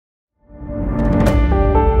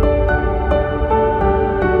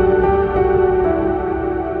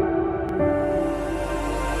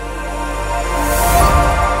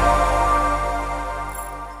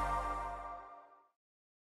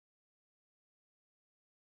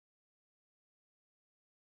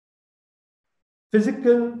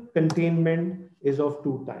Physical containment is of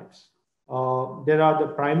two types. There are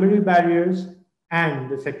the primary barriers and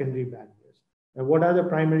the secondary barriers. And what are the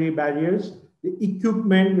primary barriers? The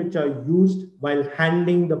equipment which are used while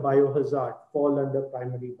handling the biohazard fall under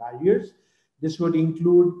primary barriers. This would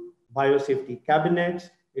include biosafety cabinets,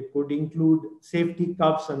 it could include safety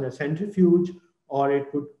cups and a centrifuge, or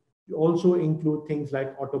it could also include things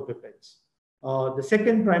like autopipettes. The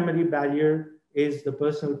second primary barrier is the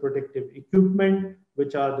personal protective equipment,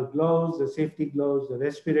 which are the gloves, the safety gloves, the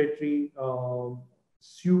respiratory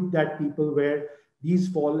suit that people wear. These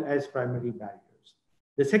fall as primary barriers.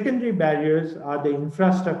 The secondary barriers are the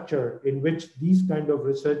infrastructure in which these kind of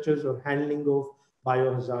researchers or handling of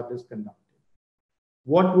biohazard is conducted.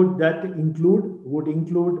 What would that include? Would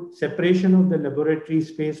include separation of the laboratory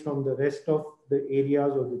space from the rest of the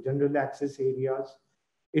areas or the general access areas,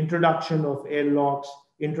 introduction of airlocks,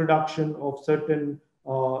 introduction of certain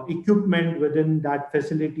equipment within that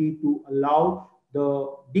facility to allow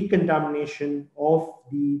the decontamination of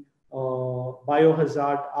the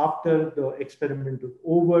biohazard after the experiment is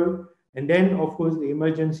over. And then, of course, the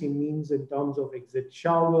emergency means in terms of exit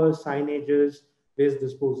showers, signages, waste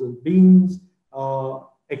disposal bins,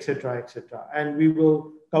 etc., etc. And we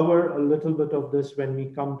will cover a little bit of this when we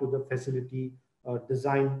come to the facility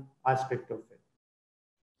design aspect of it.